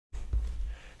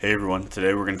Hey everyone,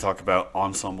 today we're going to talk about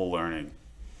ensemble learning.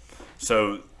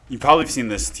 So you've probably seen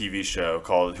this TV show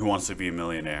called Who Wants to Be a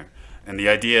Millionaire? And the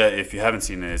idea, if you haven't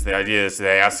seen it, is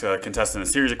they ask a contestant a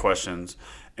series of questions,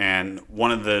 and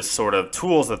one of the sort of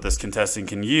tools that this contestant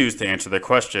can use to answer their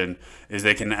question is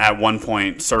they can at one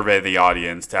point survey the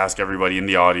audience, to ask everybody in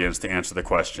the audience to answer the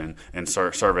question and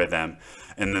survey them,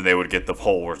 and then they would get the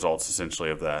poll results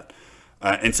essentially of that.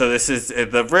 And so this is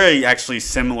very actually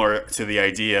similar to the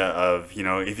idea of,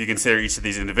 if you consider each of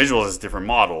these individuals as different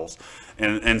models.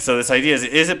 And so this idea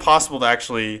is it possible to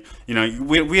actually,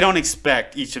 we don't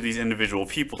expect each of these individual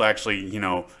people to actually,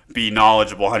 be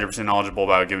knowledgeable, 100% knowledgeable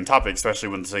about a given topic, especially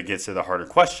when it gets to the harder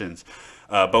questions.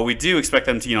 But we do expect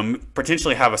them to,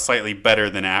 potentially have a slightly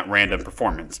better than at random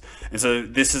performance. And so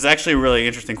this is actually a really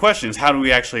interesting question, is how do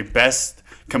we actually best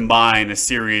combine a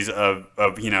series of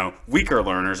weaker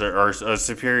learners or a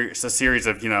series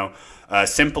of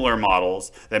simpler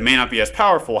models that may not be as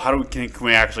powerful. How can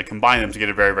we actually combine them to get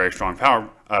a very, very strong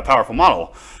powerful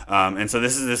model? And so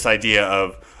this is this idea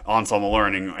of ensemble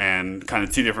learning and kind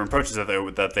of two different approaches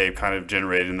that they've kind of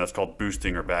generated, and that's called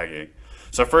boosting or bagging.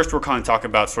 So first, we're kind of talking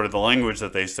about sort of the language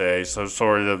that they say. So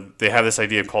they have this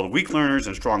idea called weak learners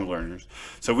and strong learners.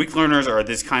 So weak learners are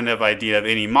this kind of idea of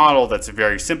any model that's a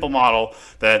very simple model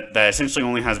that essentially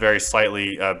only has very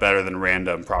slightly better than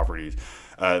random properties.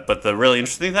 But the really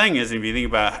interesting thing is, if you think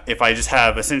about, if I just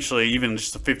have essentially even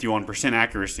just a 51%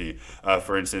 accuracy,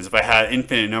 for instance, if I had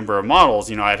infinite number of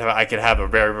models, I could have a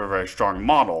very, very, very strong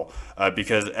model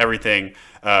because everything,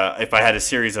 if I had a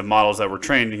series of models that were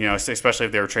trained, especially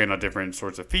if they were trained on different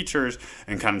sorts of features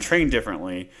and kind of trained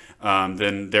differently,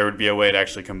 then there would be a way to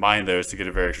actually combine those to get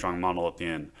a very strong model at the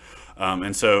end.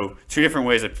 And so two different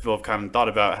ways that people have kind of thought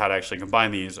about how to actually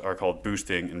combine these are called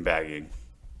boosting and bagging.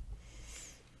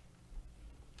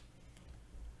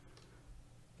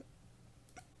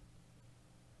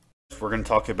 We're going to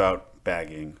talk about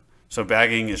bagging. So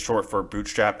bagging is short for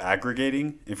bootstrap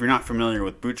aggregating. If you're not familiar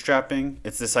with bootstrapping,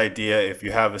 it's this idea, if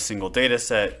you have a single data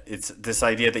set, it's this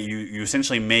idea that you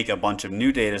essentially make a bunch of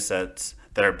new data sets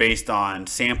that are based on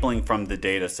sampling from the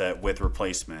data set with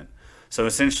replacement. So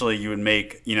essentially you would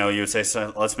make, you would say,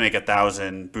 so let's make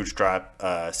 1,000 bootstrap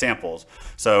samples.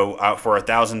 So for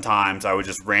 1,000 times, I would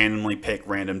just randomly pick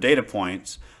random data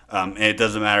points. And it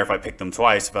doesn't matter if I pick them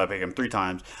twice, if I pick them 3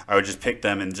 times, I would just pick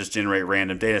them and just generate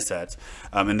random data sets.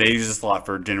 And they use this a lot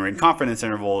for generating confidence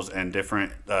intervals and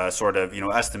different sort of,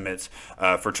 estimates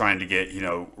for trying to get,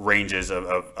 ranges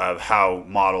of how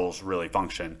models really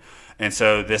function. And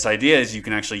so this idea is you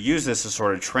can actually use this to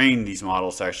sort of train these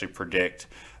models to actually predict,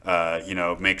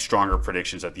 make stronger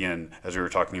predictions at the end, as we were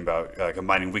talking about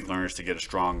combining weak learners to get a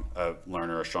strong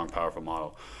learner, a strong, powerful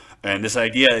model. And this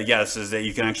idea, yes, is that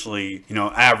you can actually,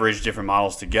 average different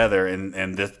models together,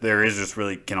 and there is this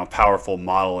really, powerful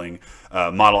model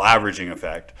averaging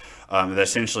effect that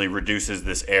essentially reduces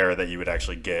this error that you would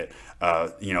actually get,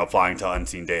 applying to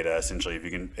unseen data. Essentially,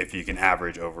 if you can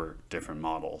average over different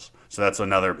models. So that's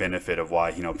another benefit of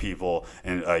why people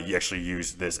you actually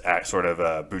use this sort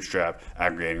of bootstrap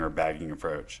aggregating or bagging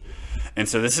approach. And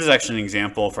so this is actually an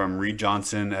example from Reed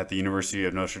Johnson at the University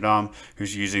of Notre Dame,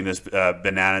 who's using this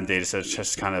banana data set. It's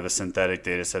just kind of a synthetic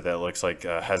data set that looks like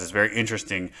has this very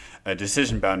interesting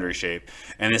decision boundary shape.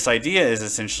 And this idea is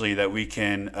essentially that we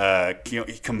can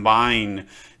combine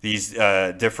these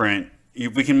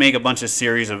we can make a bunch of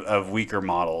series of weaker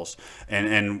models,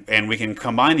 and we can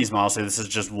combine these models. So this is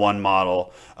just one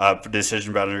model,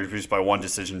 decision boundary produced by one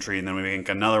decision tree, and then we make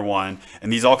another one. And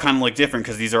these all kind of look different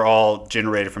because these are all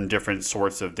generated from different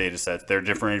sorts of data sets. They're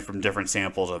generated from different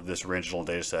samples of this original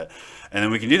data set. And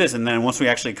then we can do this, and then once we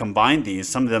actually combine these,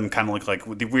 some of them kind of look like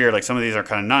weird, like some of these are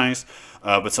kind of nice,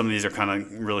 but some of these are kind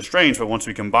of really strange. But once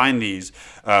we combine these,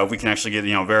 we can actually get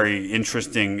very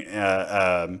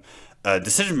interesting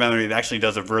decision boundary that actually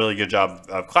does a really good job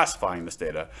of classifying this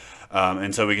data.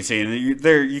 And so we can see, and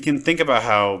there you can think about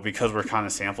how, because we're kind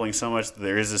of sampling so much,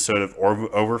 there is this sort of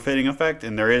overfitting effect,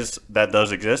 and that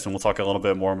does exist, and we'll talk a little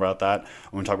bit more about that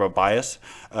when we talk about bias.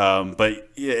 But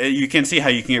you can see how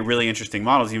you can get really interesting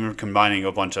models even combining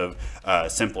a bunch of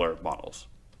simpler models.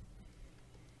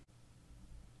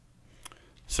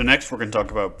 So next we're going to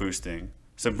talk about boosting.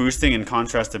 So boosting, in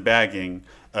contrast to bagging,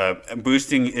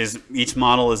 boosting is each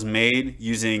model is made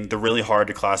using the really hard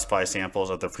to classify samples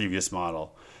of the previous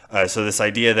model. So this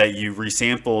idea that you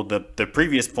resample the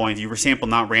previous point, you resample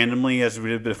not randomly as we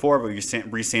did before, but you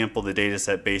resample the data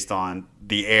set based on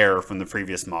the error from the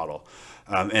previous model.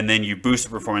 and then you boost the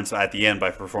performance at the end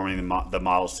by performing the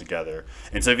models together.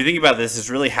 And so if you think about this, this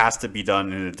really has to be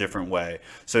done in a different way.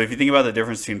 So if you think about the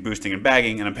difference between boosting and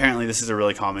bagging, and apparently this is a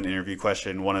really common interview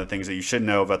question, one of the things that you should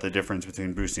know about the difference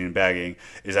between boosting and bagging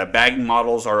is that bagging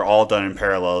models are all done in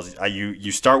parallels.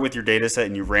 You start with your data set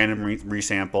and you randomly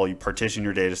resample, you partition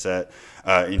your data set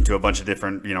into a bunch of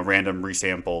different, random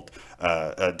resampled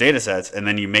data sets, and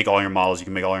then you make all your models. You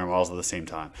can make all your models at the same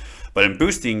time. But in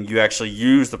boosting, you actually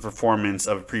use the performance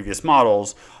of previous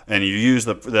models, and you use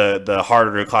the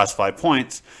harder to classify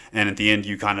points, and at the end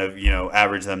you kind of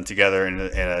average them together in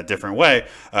a different way.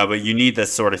 But you need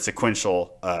this sort of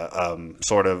sequential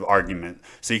sort of argument.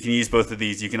 So you can use both of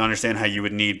these. You can understand how you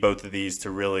would need both of these to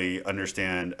really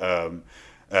understand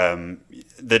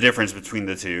the difference between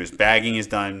the two. Bagging is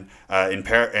done in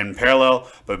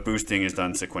parallel, but boosting is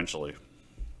done sequentially.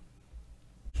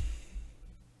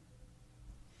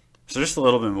 So just a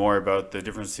little bit more about the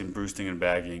difference between boosting and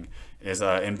bagging is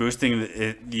in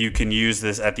boosting, you can use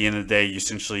this at the end of the day. You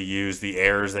essentially use the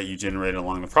errors that you generated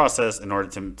along the process in order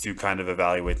to kind of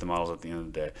evaluate the models at the end of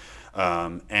the day.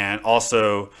 And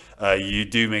also you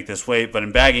do make this weight, but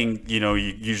in bagging, you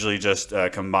usually just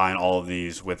combine all of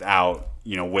these without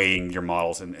weighing your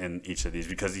models in each of these,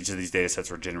 because each of these data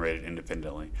sets were generated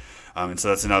independently. And so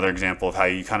that's another example of how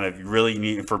you kind of really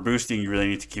need, for boosting, you really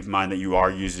need to keep in mind that you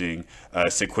are using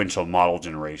sequential model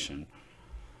generation.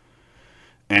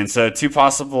 And so two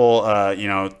possible,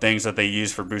 things that they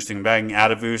use for boosting and bagging.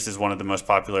 AdaBoost is one of the most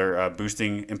popular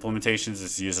boosting implementations.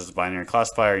 It's used as a binary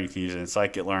classifier. You can use it in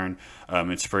scikit-learn.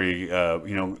 It's pretty,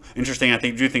 interesting. I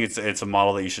do think it's a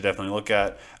model that you should definitely look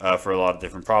at for a lot of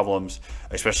different problems,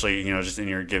 especially, just in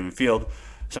your given field.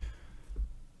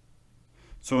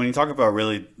 So when you talk about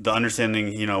really the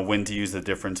understanding, when to use the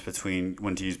difference between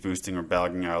when to use boosting or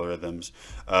bagging algorithms,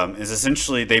 is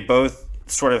essentially they both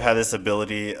sort of have this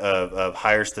ability of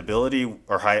higher stability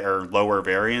or lower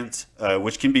variance,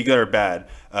 which can be good or bad,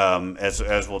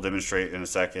 as we'll demonstrate in a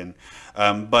second.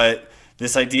 But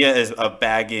this idea is of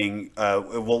bagging,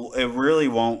 it really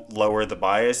won't lower the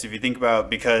bias if you think about,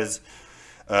 because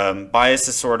bias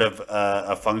is sort of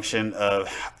a function of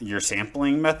your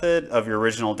sampling method of your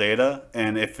original data.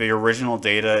 And if your original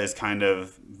data is kind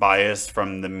of biased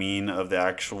from the mean of the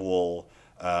actual,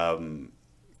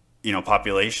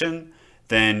 population,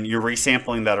 then you're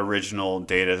resampling that original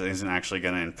data isn't actually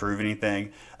going to improve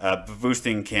anything. But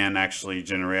boosting can actually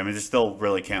generate, it still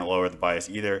really can't lower the bias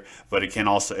either, but it can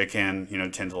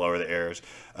tend to lower the errors.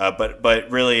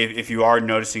 But really, if you are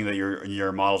noticing that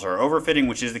your models are overfitting,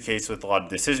 which is the case with a lot of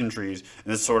decision trees,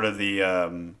 and this is sort of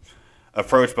the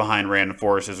approach behind random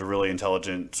forest is a really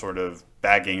intelligent sort of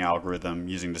bagging algorithm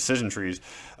using decision trees.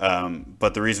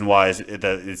 But the reason why that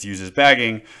it's used as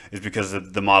bagging is because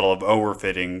of the model of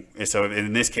overfitting. So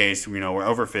in this case, we're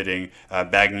overfitting.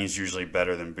 Bagging is usually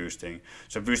better than boosting.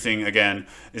 So boosting, again,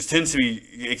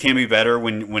 it can be better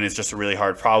when it's just a really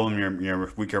hard problem.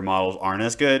 Your weaker models aren't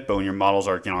as good, but when your models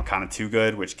are kind of too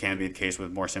good, which can be the case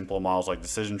with more simple models like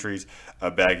decision trees,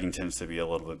 bagging tends to be a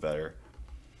little bit better.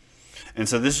 And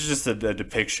so this is just a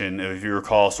depiction of, if you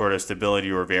recall, sort of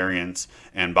stability or variance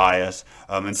and bias.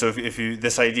 And so if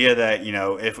this idea that,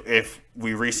 if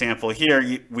we resample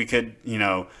here, we could,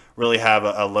 really have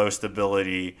a low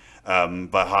stability,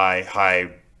 but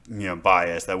high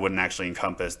bias that wouldn't actually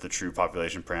encompass the true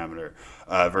population parameter,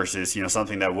 versus,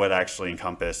 something that would actually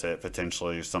encompass it,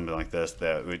 potentially something like this,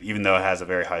 that would, even though it has a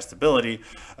very high stability,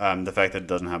 the fact that it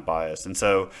doesn't have bias. And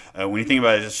so when you think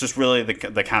about it, it's just really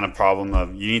the kind of problem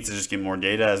of, you need to just get more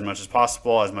data as much as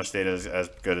possible, as much data as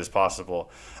good as possible.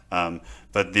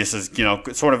 But this is,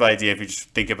 sort of idea, if you just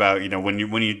think about, when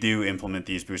you do implement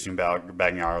these boosting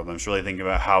bagging algorithms, really think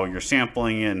about how you're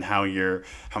sampling it and how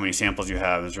many samples you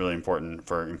have is really important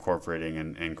for incorporating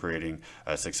and creating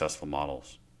successful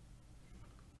models.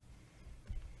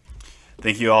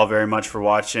 Thank you all very much for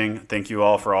watching. Thank you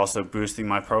all for also boosting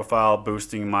my profile,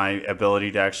 boosting my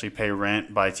ability to actually pay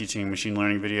rent by teaching machine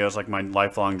learning videos like my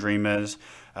lifelong dream is.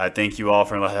 Thank you all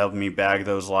for helping me bag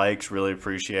those likes. Really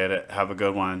appreciate it. Have a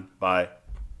good one. Bye.